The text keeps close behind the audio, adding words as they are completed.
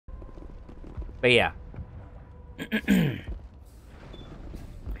But yeah.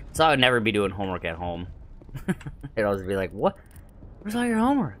 So I would never be doing homework at home. It'd always be like, what? Where's all your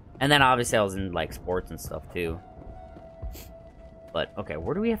homework? And then obviously I was in like sports and stuff too. But okay,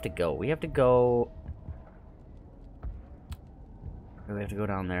 where do we have to go? We have to go... We have to go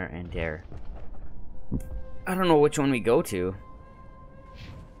down there and there. I don't know which one we go to.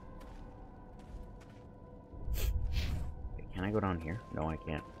 Can I go down here? No, I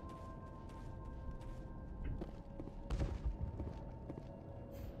can't.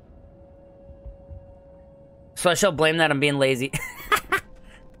 So I shall blame that on being lazy.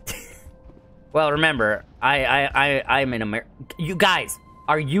 Well, remember, I'm in America. You guys,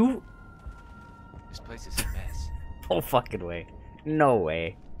 are you? This place is a mess. No fucking way. No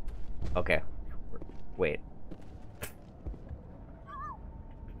way. Okay. Wait.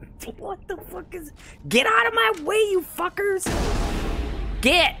 What the fuck is... Get out of my way, you fuckers!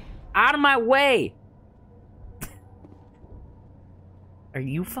 Get out of my way! Are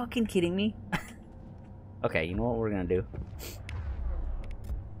you fucking kidding me? Okay, you know what we're gonna do?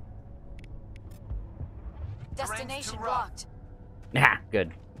 Destination blocked. Ah,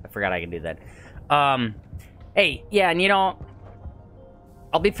 good. I forgot I can do that. Hey, yeah, and you know,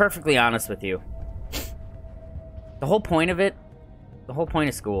 I'll be perfectly honest with you. The whole point of it, the whole point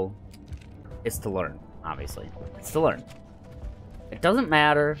of school is to learn, obviously. It's to learn. It doesn't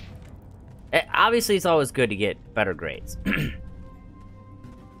matter. Obviously, it's always good to get better grades.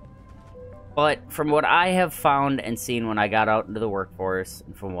 But from what I have found and seen when I got out into the workforce,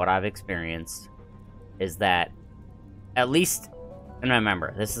 and from what I've experienced, is that at least, and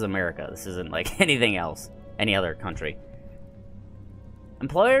remember, this is America. This isn't like anything else, any other country.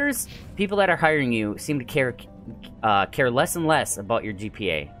 Employers, people that are hiring you, seem to care less and less about your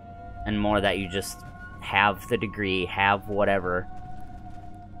GPA, and more that you just have the degree, have whatever.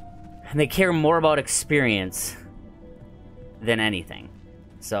 And they care more about experience than anything.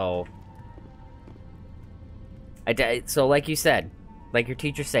 So, so like you said, like your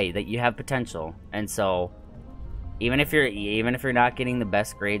teachers say, that you have potential, and so even if you're not getting the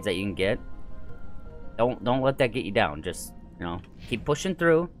best grades that you can get, don't let that get you down. Just, you know, keep pushing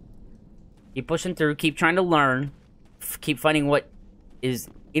through. Keep pushing through. Keep trying to learn. Keep finding what is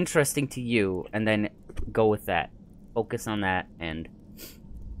interesting to you, and then go with that. Focus on that, and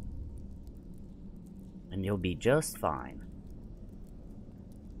you'll be just fine.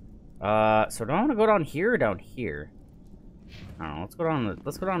 So do I want to go down here or down here? I don't know.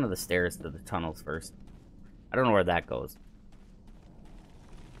 Let's go down to the stairs to the tunnels first. I don't know where that goes.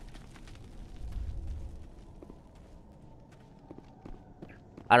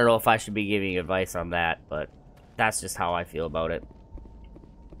 I don't know if I should be giving advice on that, but that's just how I feel about it.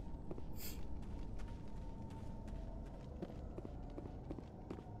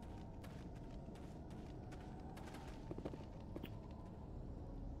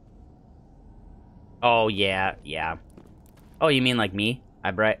 Oh, yeah, yeah. Oh, you mean like me?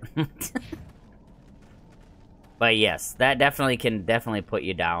 I bright. But yes, that can definitely put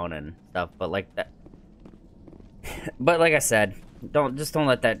you down and stuff, but like that. But like I said, don't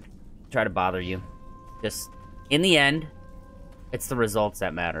let that try to bother you. Just, in the end, it's the results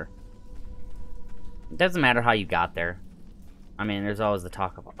that matter. It doesn't matter how you got there. I mean, there's always the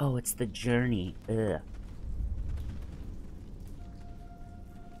talk of, oh, it's the journey. Ugh.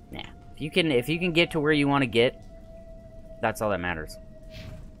 Nah. If you can get to where you want to get, that's all that matters.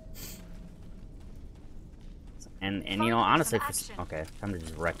 And you know, honestly, okay, time to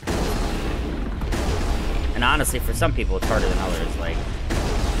just wreck. And honestly, for some people, it's harder than others. Like,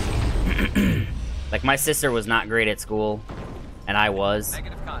 like my sister was not great at school, and I was.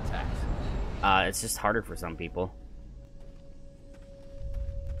 Negative contact. It's just harder for some people.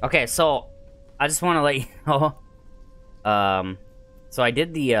 Okay, so I just want to let you know. So I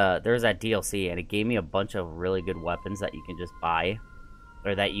did the there's that DLC, and it gave me a bunch of really good weapons that you can just buy,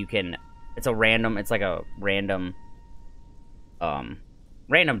 or that you can. It's like a random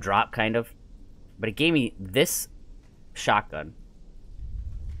drop, kind of. But it gave me this shotgun.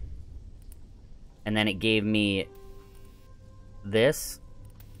 And then it gave me this,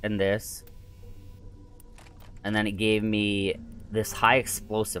 and this. And then it gave me this high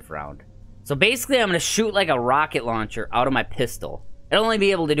explosive round. So basically, I'm going to shoot like a rocket launcher out of my pistol. I'll only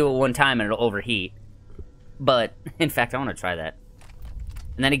be able to do it one time, and it'll overheat. But, in fact, I want to try that.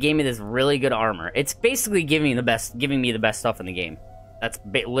 And then it gave me this really good armor. It's basically giving me the best stuff in the game. That's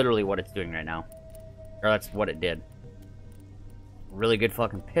literally what it's doing right now. Or that's what it did. Really good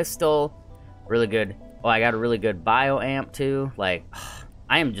fucking pistol. Really good. Oh, I got a really good bio amp too. Like,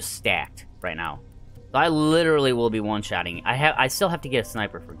 I am just stacked right now. So I literally will be one-shotting. I still have to get a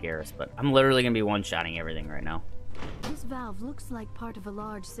sniper for Garrus, but I'm literally gonna be one-shotting everything right now. This valve looks like part of a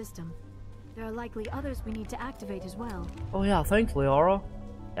large system. There are likely others we need to activate as well. Oh yeah, thanks, Liara.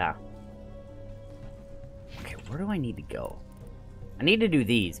 Yeah. Okay, where do I need to go? I need to do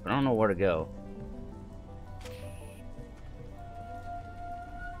these, but I don't know where to go.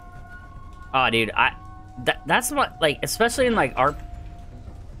 Oh, dude, that's what, like, especially in like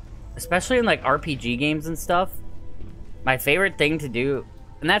RPG games and stuff. My favorite thing to do,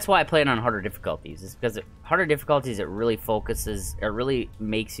 and that's why I play it on harder difficulties, is because harder difficulties, it really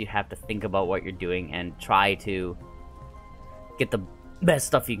makes you have to think about what you're doing and try to get the best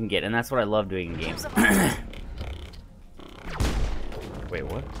stuff you can get, and that's what I love doing in games. Wait,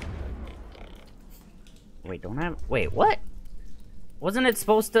 what? Wait, wait, what? Wasn't it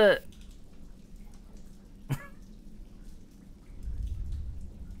supposed to...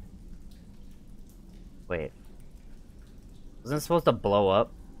 Wait. Wasn't it supposed to blow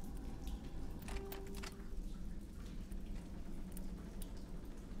up?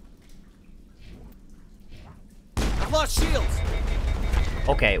 I've lost shields!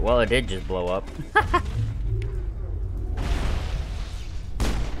 Okay, well, it did just blow up.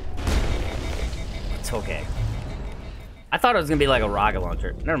 It's okay. I thought it was gonna be like a rocket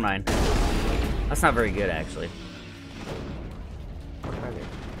launcher. Never mind. That's not very good, actually. Where are they?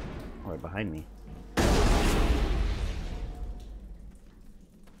 Oh, they're behind me.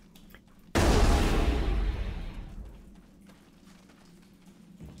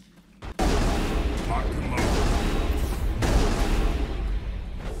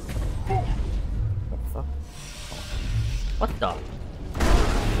 What the?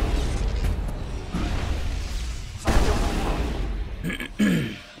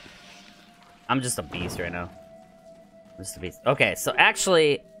 I'm just a beast right now. Just a beast. Okay, so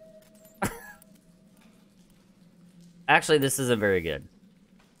actually... actually, this isn't very good.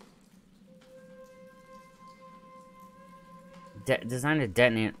 Designed to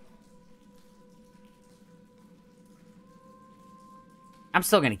detonate... I'm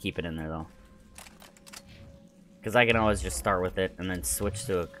still gonna keep it in there, though. Because I can always just start with it and then switch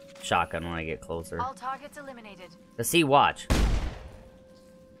to a shotgun when I get closer. All targets eliminated. The see, watch.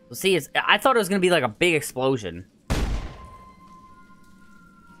 So see, I thought it was gonna be like a big explosion.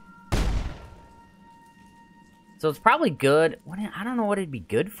 So it's probably good. I don't know what it'd be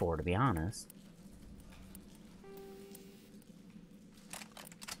good for, to be honest.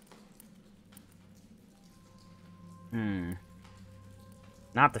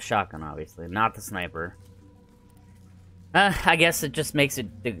 Not the shotgun, obviously. Not the sniper. I guess it just makes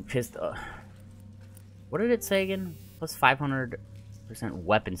it the pistol. What did it say again? Plus 500%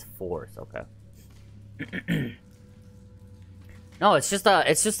 weapons force. Okay. No, it's just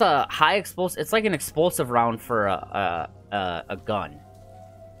a high explosive. It's like an explosive round for a gun.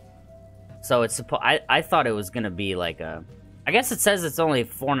 So it's I thought it was gonna be like a. I guess it says it's only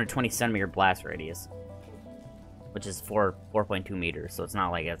 420 centimeter blast radius, which is 4.2 meters. So it's not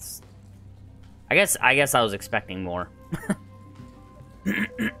like it's. I guess I was expecting more.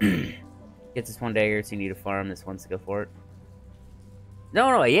 Get this one dagger, so you need to farm. This one's to go for it.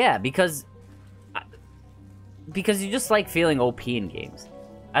 No, yeah, because you just like feeling OP in games.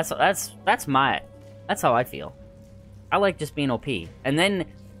 That's how I feel. I like just being OP, and then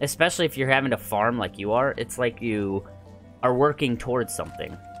especially if you're having to farm like you are, it's like you are working towards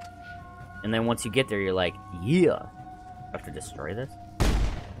something, and then once you get there, you're like, yeah, I have to destroy this.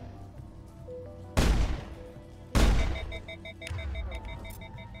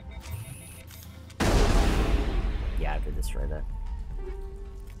 Yeah, I have to destroy that.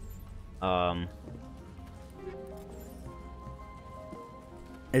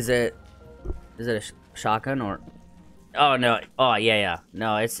 Is it a shotgun or? Oh no! Oh yeah.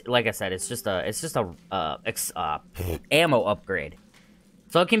 No, it's like I said. It's just a ammo upgrade.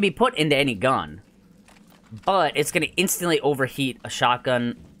 So it can be put into any gun, but it's gonna instantly overheat a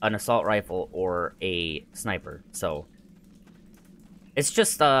shotgun, an assault rifle, or a sniper. So it's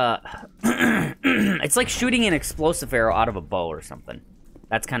just it's like shooting an explosive arrow out of a bow or something.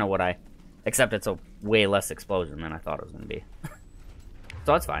 That's kind of what except it's a way less explosion than I thought it was gonna be.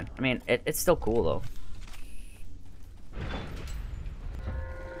 So that's fine. I mean, it's still cool though.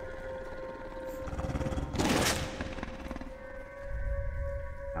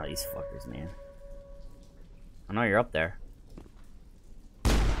 Oh, these fuckers, man. I know you're up there.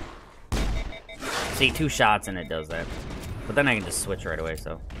 See, 2 shots and it does that. But then I can just switch right away,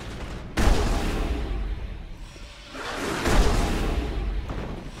 so.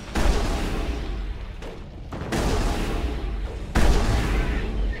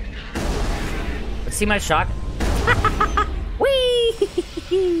 see my shot?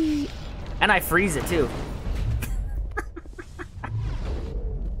 Whee! And I freeze it too.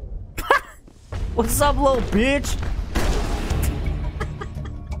 What's up, little bitch?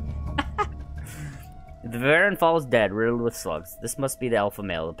 The Varen falls dead, riddled with slugs. This must be the alpha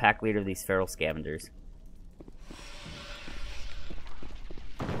male, the pack leader of these feral scavengers.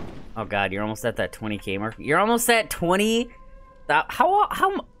 Oh god, you're almost at that 20k mark. You're almost at 20? How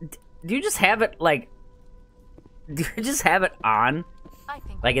do you just have it, like... Do you just have it on?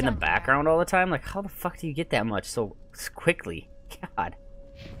 Like, in the background all the time? Like, how the fuck do you get that much so quickly? God.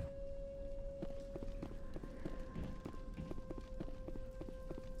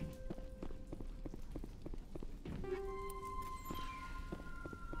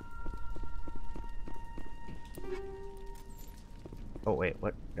 Oh, wait,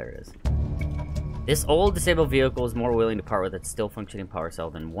 what? There it is. This old disabled vehicle is more willing to part with its still functioning power cell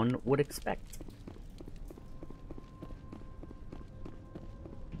than one would expect.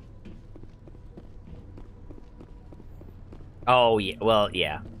 Oh, yeah, well,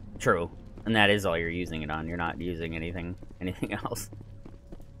 yeah, true. And that is all you're using it on. You're not using anything else.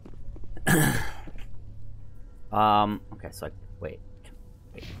 Okay, so wait.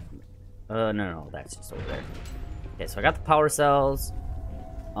 No, that's just over there. Okay, so I got the power cells.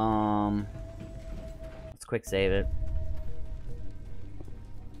 Let's quick save it.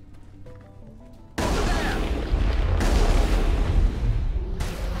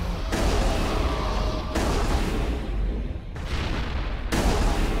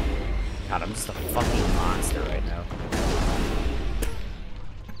 God, I'm just a fucking monster right now.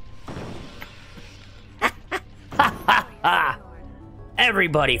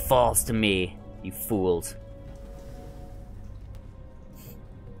 Everybody falls to me, you fools.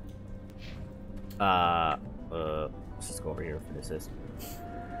 Let's just go over here for this.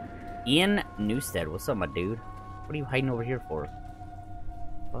 Ian Newstead, what's up, my dude? What are you hiding over here for?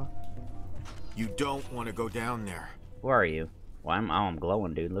 Huh? You don't want to go down there. Who are you? Well, I'm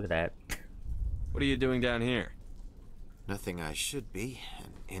glowing, dude. Look at that. What are you doing down here? Nothing I should be,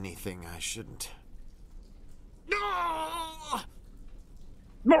 and anything I shouldn't. No!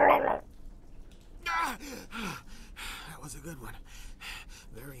 That was a good one.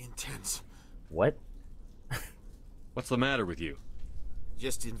 Very intense. What? What's the matter with you?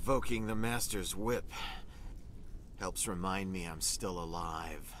 Just invoking the Master's whip helps remind me I'm still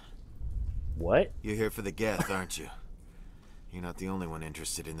alive. What? You're here for the Geth, aren't you? You're not the only one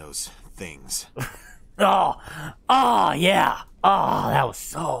interested in those things. Oh, yeah. Oh, that was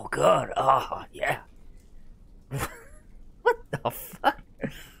so good. Oh, yeah. What the fuck?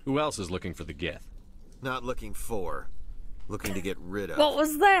 Who else is looking for the Geth? Not looking for, looking to get rid of. What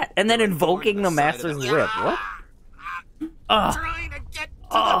was that? And then You're invoking the Master's whip. What? Trying to get to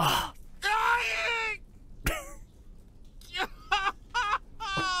the dying!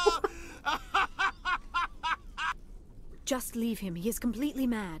 Just leave him. He is completely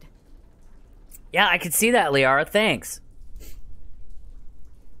mad. Yeah, I could see that, Liara. Thanks.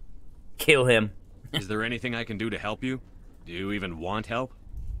 Kill him. Is there anything I can do to help you? Do you even want help?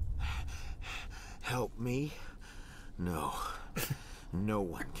 Help me? No. No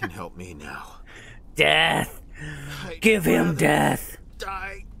one can help me now. Death. I'd Give him rather death.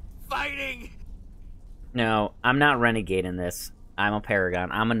 Die fighting. No, I'm not renegade in this. I'm a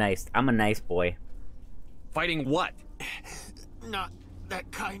paragon. I'm a nice boy. Fighting what? Not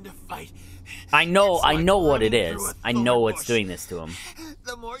that kind of fight. I know It's like what it running through is. a I know thorn what's bush. doing this to him.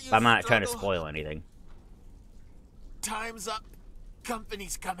 The more you But I'm not trying to struggle, spoil anything. Time's up.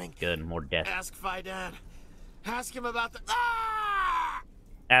 Company's coming. Good, more death. Ask Fidan. Ask him about the. Ah!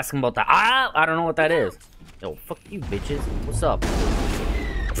 Ask him about that. I don't know what that is. Yo, fuck you, bitches. What's up?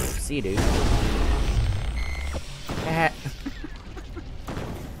 See you, dude.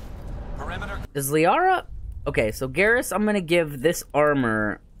 Is Liara? Okay, so Garrus, I'm gonna give this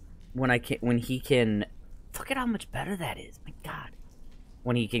armor when he can. Look at how much better that is. My God,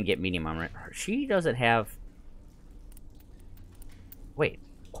 when he can get medium armor. She doesn't have. Wait,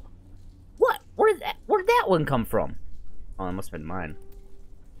 what? Where'd that one come from? Oh, that must have been mine.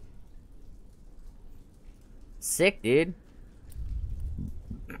 Sick, dude.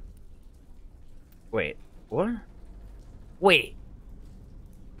 Wait, what? Wait.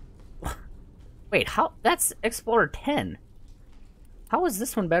 Wait, how? That's Explorer 10. How is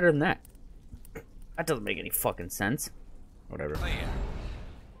this one better than that? That doesn't make any fucking sense. Whatever.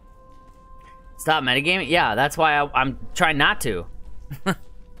 Stop metagaming? Yeah, that's why I'm trying not to.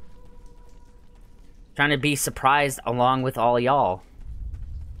 Trying to be surprised along with all y'all.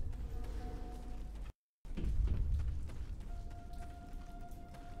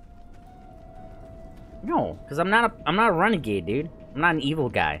 Because I'm not a renegade, dude. I'm not an evil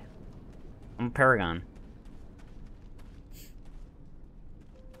guy. I'm a paragon.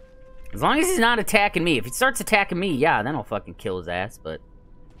 As long as he's not attacking me. If he starts attacking me, yeah, then I'll fucking kill his ass, but...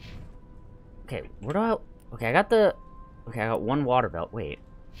 Okay, where do I... Okay, I got the... Okay, I got one water belt. Wait.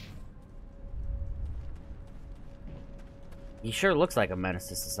 He sure looks like a menace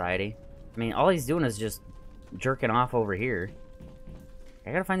to society. I mean, all he's doing is just jerking off over here.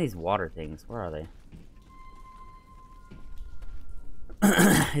 I gotta find these water things. Where are they?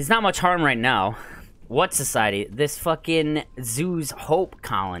 He's not much harm right now. What society? This fucking Zoo's Hope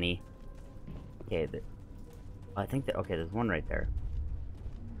colony. Okay, I think that... Okay, there's one right there.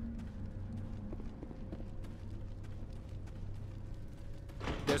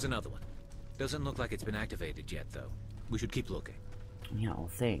 There's another one. Doesn't look like it's been activated yet, though. We should keep looking. Yeah, well,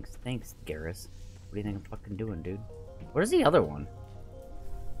 thanks. Thanks, Garrus. What do you think I'm fucking doing, dude? Where's the other one?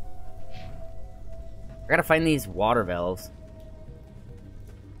 I gotta find these water valves.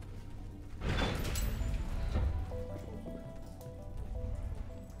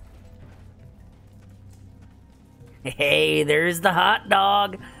 Hey, there's the hot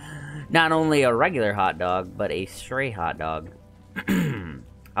dog! Not only a regular hot dog, but a stray hot dog.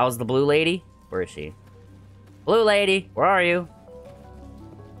 How's the blue lady? Where is she? Blue lady, where are you?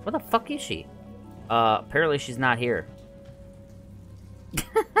 Where the fuck is she? Apparently she's not here.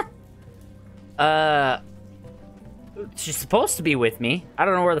 She's supposed to be with me. I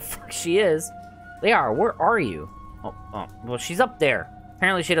don't know where the fuck she is. Liara, where are you? Oh, well, she's up there.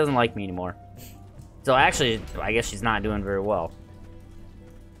 Apparently she doesn't like me anymore. So actually, I guess she's not doing very well.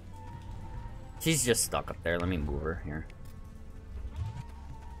 She's just stuck up there. Let me move her here.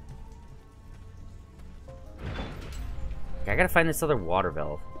 Okay, I gotta find this other water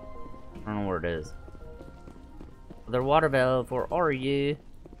valve. I don't know where it is. Other water valve, where are you?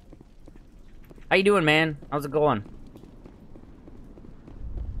 How you doing, man? How's it going?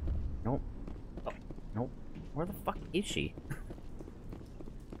 Nope. Oh, nope. Where the fuck is she?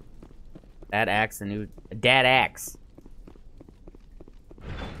 That axe, the new... Dad axe.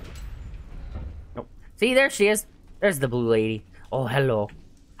 Nope. See, there she is. There's the blue lady. Oh, hello.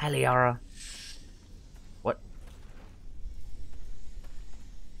 Hi, Liara. What?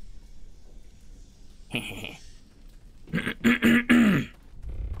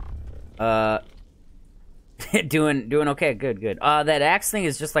 doing okay. Good. That axe thing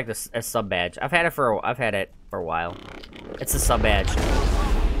is just like a sub badge. I've had it for a while. It's a sub badge.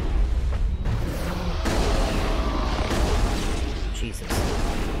 Jesus.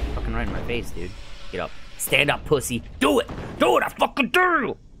 Fucking right in my face, dude. Get up. Stand up, pussy. Do it! Do it! I fucking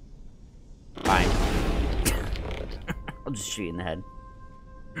do! Fine. I'll just shoot you in the head.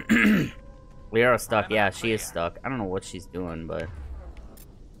 Liara's stuck. Yeah, she is stuck. I don't know what she's doing, but...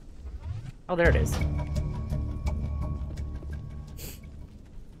 Oh, there it is.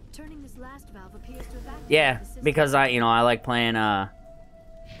 Turning this last valve appears to evacuate Yeah, the system. because I like playing,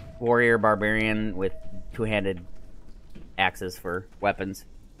 Warrior Barbarian with two-handed axes for weapons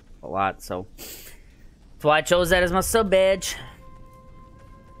a lot, so that's why I chose that as my sub badge.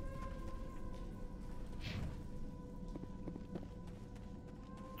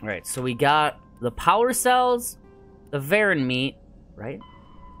 Alright, so we got the power cells, the Varen meat, right?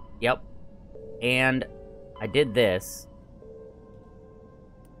 Yep. And I did this.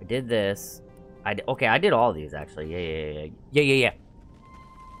 I did this. Okay, I did all these actually. Yeah.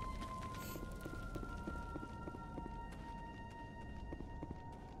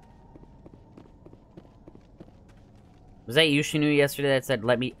 Was that you, Shinu, yesterday that said,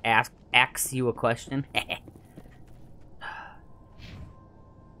 let me ask you a question?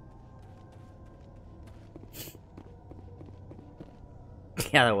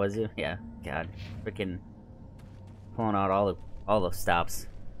 Yeah, that was you. Yeah, God. Freaking pulling out all the stops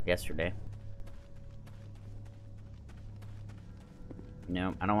yesterday.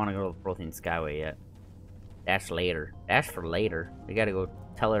 No, I don't want to go to the Prothean Skyway yet. Dash later. Dash for later. We gotta go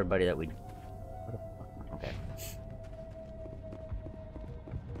tell everybody that we... What the fuck? Okay.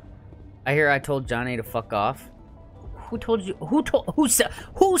 I hear I told Johnny to fuck off. Who told you?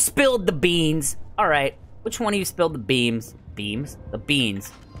 Who spilled the beans? All right. Which one of you spilled the beams? Beams? The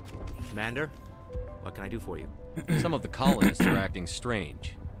beans. Commander, what can I do for you? Some of the colonists are acting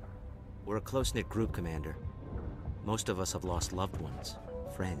strange. We're a close-knit group, Commander. Most of us have lost loved ones,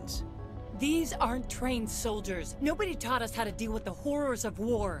 friends. These aren't trained soldiers. Nobody taught us how to deal with the horrors of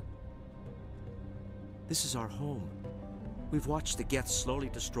war. This is our home. We've watched the Geth slowly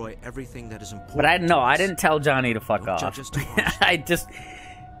destroy everything that is important. But I didn't tell Johnny to fuck Don't off. judge us too harshly.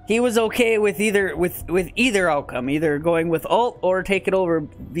 He was okay with either outcome, either going with Alt or taking over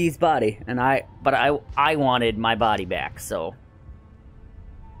V's body, and I wanted my body back, so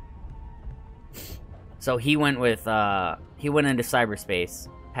he went with he went into cyberspace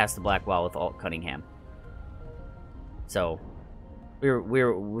past the Black Wall with Alt Cunningham. So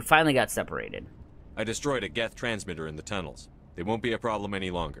we finally got separated. I destroyed a Geth transmitter in the tunnels. They won't be a problem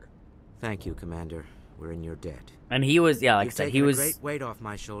any longer. Thank you, Commander. We're in your debt. And he was, yeah, like You've I said, taken he was a great weight off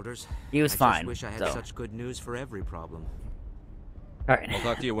my shoulders. He was I fine. Just wish I had so. such good news for every problem. All right. I'll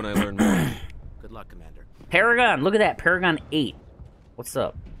talk to you when I learn more. Good luck, Commander. Paragon, look at that, Paragon 8. What's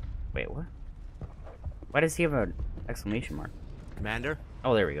up? Wait, what? Why does he have an exclamation mark? Commander?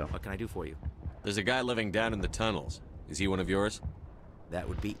 Oh, there we go. What can I do for you? There's a guy living down in the tunnels. Is he one of yours? That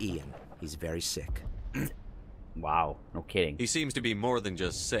would be Ian. He's very sick. Wow, no kidding. He seems to be more than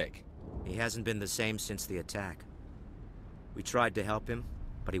just sick. He hasn't been the same since the attack. We tried to help him,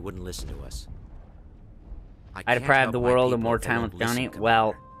 but he wouldn't listen to us. I deprived the world of more time with Johnny.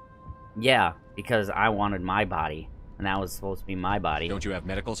 Well, yeah, because I wanted my body, and that was supposed to be my body. Don't you have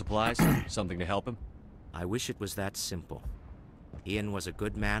medical supplies? Something to help him? I wish it was that simple. Ian was a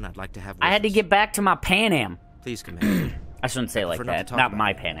good man. I'd like to have. I had to get back to my Pan Am. Please, Commander. I shouldn't say it like Prefer not that. to talk Not about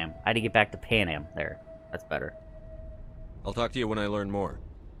my it. Pan Am. I had to get back to Pan Am. There, that's better. I'll talk to you when I learn more.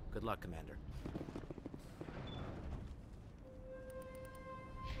 Good luck, Commander.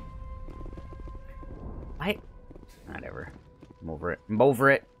 Whatever. I'm over it. I'm over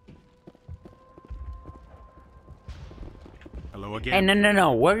it. Hello again. Hey,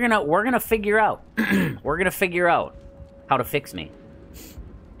 no. We're gonna figure out. We're gonna figure out how to fix me.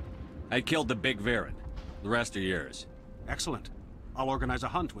 I killed the big Varen. The rest are yours. Excellent. I'll organize a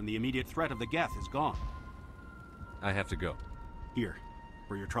hunt when the immediate threat of the Geth is gone. I have to go. Here,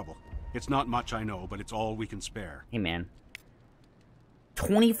 for your trouble. It's not much, I know, but it's all we can spare. Hey, man.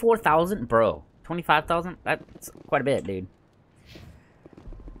 24,000, bro. 25,000. That's quite a bit, dude.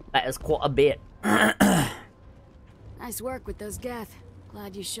 That is quite a bit. Nice work with those Geth.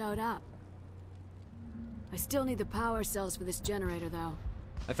 Glad you showed up. I still need the power cells for this generator, though.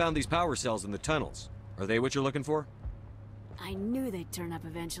 I found these power cells in the tunnels. Are they what you're looking for? I knew they'd turn up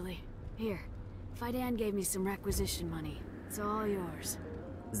eventually. Here, Fidan gave me some requisition money. It's all yours.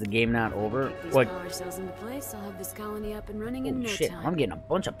 Is the game not over? Get these What? power cells into place, I'll have this colony up and running in Oh, no shit. time. I'm getting a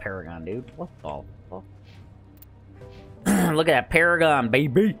bunch of Paragon, dude. What the fuck? Look at that Paragon,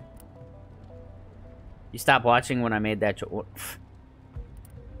 baby. You stopped watching when I made that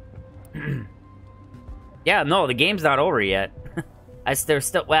Yeah, no, the game's not over yet. There's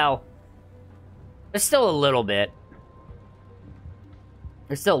still, well, there's still a little bit.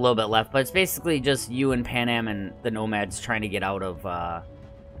 There's still a little bit left, but it's basically just you and Panam and the Nomads trying to get out of,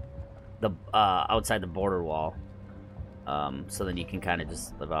 outside the border wall. So then you can kind of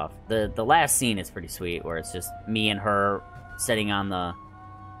just live off. The last scene is pretty sweet, where it's just me and her sitting on the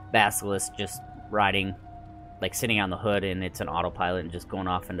Basilisk, just riding, like sitting on the hood, and it's an autopilot and just going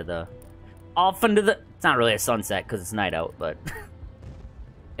off into the, it's not really a sunset because it's night out, but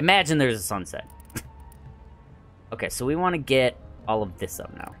imagine there's a sunset. Okay, so we want to get all of this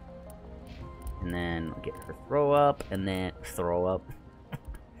up now. And then get her throw up, and then throw up.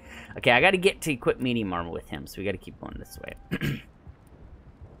 Okay, I gotta get to equip medium armor with him, so we gotta keep going this way.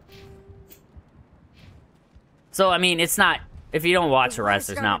 So, I mean, it's not, if you don't watch the rest,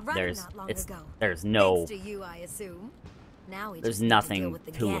 there's not, there's no, Thanks to you, I assume. Now we there's just need to nothing deal with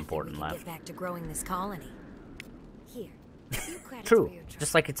the too Geth important and we can left. Get back to growing this colony. Here. a few credits True, for your trouble.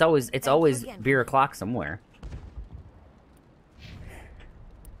 just like it's always Thank you again. beer o'clock somewhere.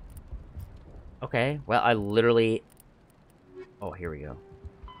 Okay, well, I literally, oh, here we go.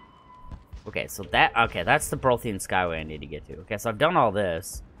 Okay, so that's the Prothean Skyway I need to get to. Okay, so I've done all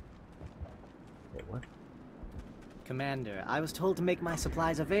this. Wait, what? Commander, I was told to make my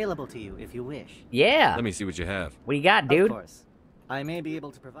supplies available to you if you wish. Yeah. Let me see what you have. What do you got, dude? Of course. I may be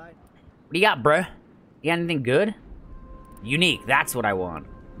able to provide. What do you got, bruh? You got anything good? Unique, that's what I want.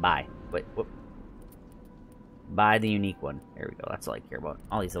 Buy. Wait, what? Buy the unique one. There we go, that's all I care about.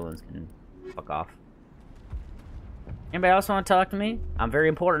 All these other ones can fuck off. Anybody else want to talk to me? I'm very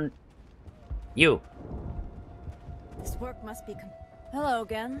important. You. This work must be Hello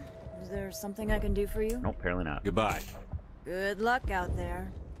again. Is there something I can do for you? Nope, apparently not. Goodbye. Good luck out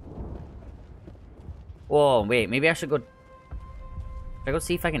there. Whoa, wait, maybe I should go... Should I go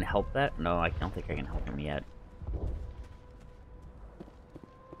see if I can help that? No, I don't think I can help him yet.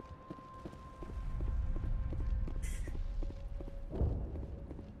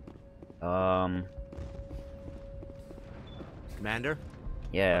 Commander?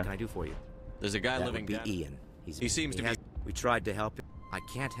 Yeah. What can I do for you? There's a guy That living would be down... Ian. He seems to be... We tried to help him. I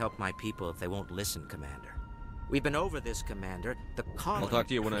can't help my people if they won't listen, Commander. We've been over this, Commander. The colony... I'll talk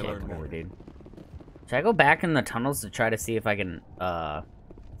to you when I learn more. Dude. Should I go back in the tunnels to try to see if I can,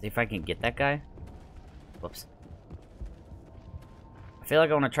 get that guy? Whoops. I feel like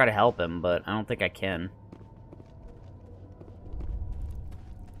I want to try to help him, but I don't think I can.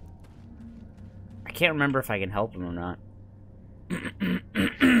 I can't remember if I can help him or not.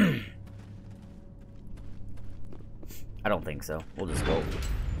 I don't think so. We'll just go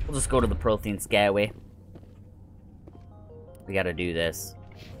to the Prothean Skyway. We gotta do this.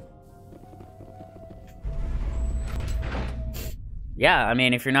 Yeah, I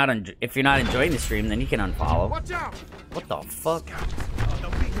mean, if you're not enjoying the stream, then you can unfollow. Watch out! What the fuck? What's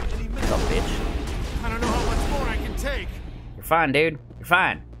up, bitch? I don't know how much more I can take. You're fine, dude. You're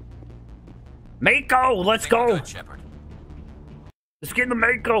fine. Mako, let's go. Good, Shepard. Let's get in the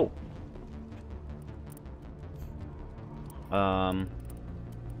Mako. I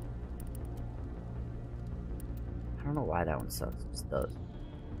don't know why that one sucks. It just does.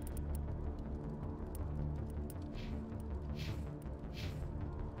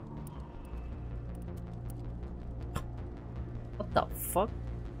 What the fuck?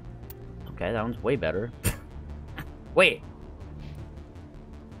 Okay, that one's way better. Wait.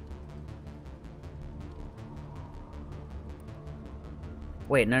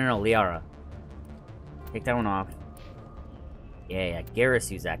 Wait, no, Liara. Take that one off. Yeah,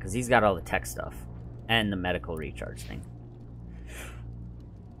 Garrus use that, because he's got all the tech stuff. And the medical recharge thing.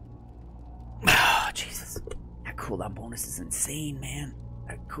 Oh, Jesus. That cooldown bonus is insane, man.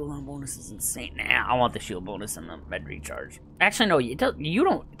 That cooldown bonus is insane. Nah, I want the shield bonus and the med recharge. Actually, no, it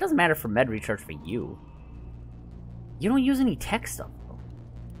doesn't matter for med recharge for you. You don't use any tech stuff, though.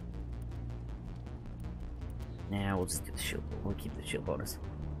 Nah, we'll just do the shield. We'll keep the shield bonus.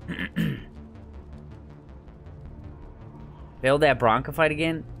 Failed that Bronca fight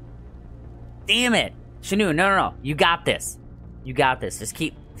again? Damn it! Shanu, no. You got this. You got this. Just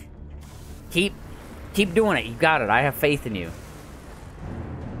keep doing it. You got it. I have faith in you.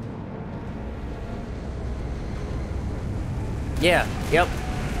 Yeah, yep.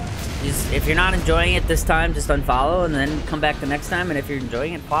 Just, if you're not enjoying it this time, just unfollow and then come back the next time. And if you're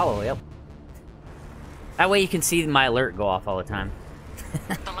enjoying it, follow. Yep. That way you can see my alert go off all the time.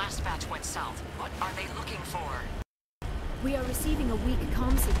 The last batch went south. What are they looking for? We are receiving a weak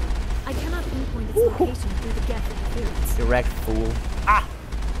comm signal. I cannot pinpoint its location through the Geth interference. Direct fool. Ah!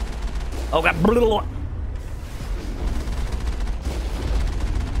 Oh god.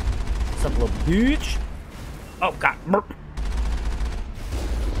 What's up, little bitch? Oh god.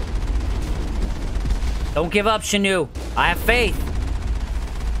 Don't give up, Shanu. I have faith.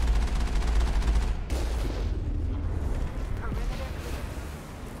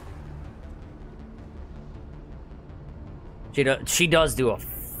 She does do a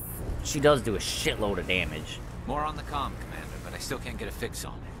shitload of damage. More on the comm, Commander, but I still can't get a fix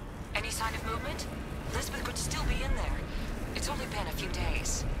on it. Any sign of movement? Elizabeth could still be in there. It's only been a few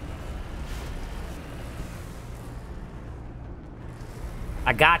days.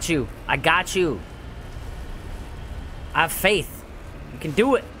 I got you. I have faith. You can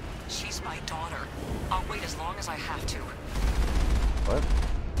do it. She's my daughter. I'll wait as long as I have to. What?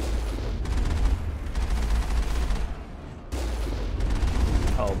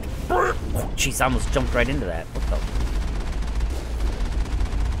 Oh, jeez, I almost jumped right into that. What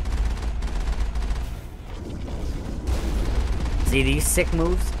the? See these sick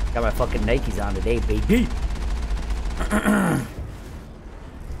moves? Got my fucking Nikes on today, baby.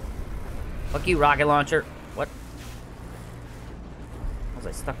 Fuck you, rocket launcher. What? How was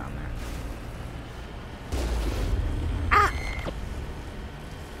I stuck on there? Ah!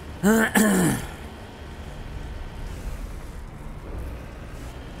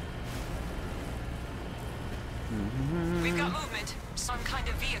 We've got movement. Some kind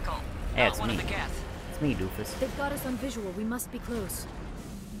of vehicle. Yeah, Not it's one me. of the Geth. It's me, doofus. They've got us on visual. We must be close.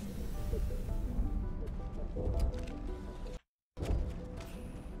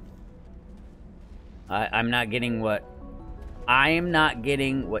 I'm not getting what... I am not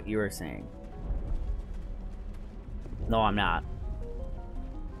getting what you were saying. No, I'm not.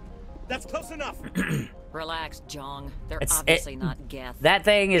 That's close enough. Relax, Jong. They're obviously not Geth. That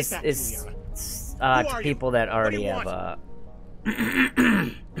thing is to people that already have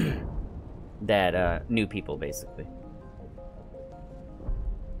that new people, basically.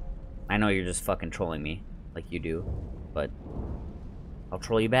 I know you're just fucking trolling me like you do, but I'll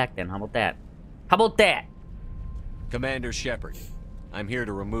troll you back then. How about that? How about that? Commander Shepard, I'm here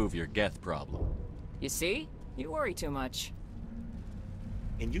to remove your Geth problem. You see? You worry too much.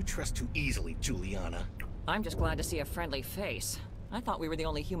 And you trust too easily, Juliana. I'm just glad to see a friendly face. I thought we were the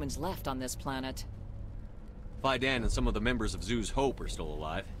only humans left on this planet. Faidan and some of the members of Zoo's Hope are still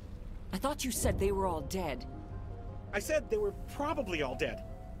alive. I thought you said they were all dead. I said they were probably all dead.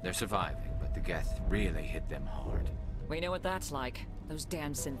 They're surviving, but the Geth really hit them hard. We know what that's like. Those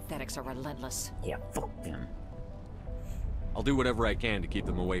damn synthetics are relentless. Yeah, fuck them. I'll do whatever I can to keep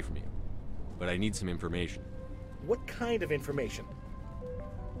them away from you. But I need some information. What kind of information?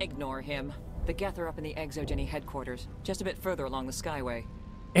 Ignore him. The Geth are up in the Exogeny headquarters, just a bit further along the Skyway.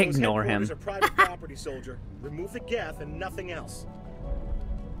 Ignore him. Those headquarters are private property, soldier. Remove the Geth and nothing else.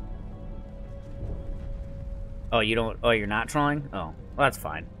 Oh, you don't... Oh, you're not trolling? Oh, well, that's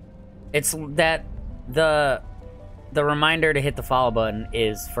fine. It's that... The reminder to hit the follow button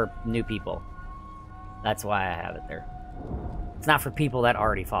is for new people. That's why I have it there. It's not for people that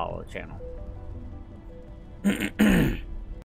already follow the channel.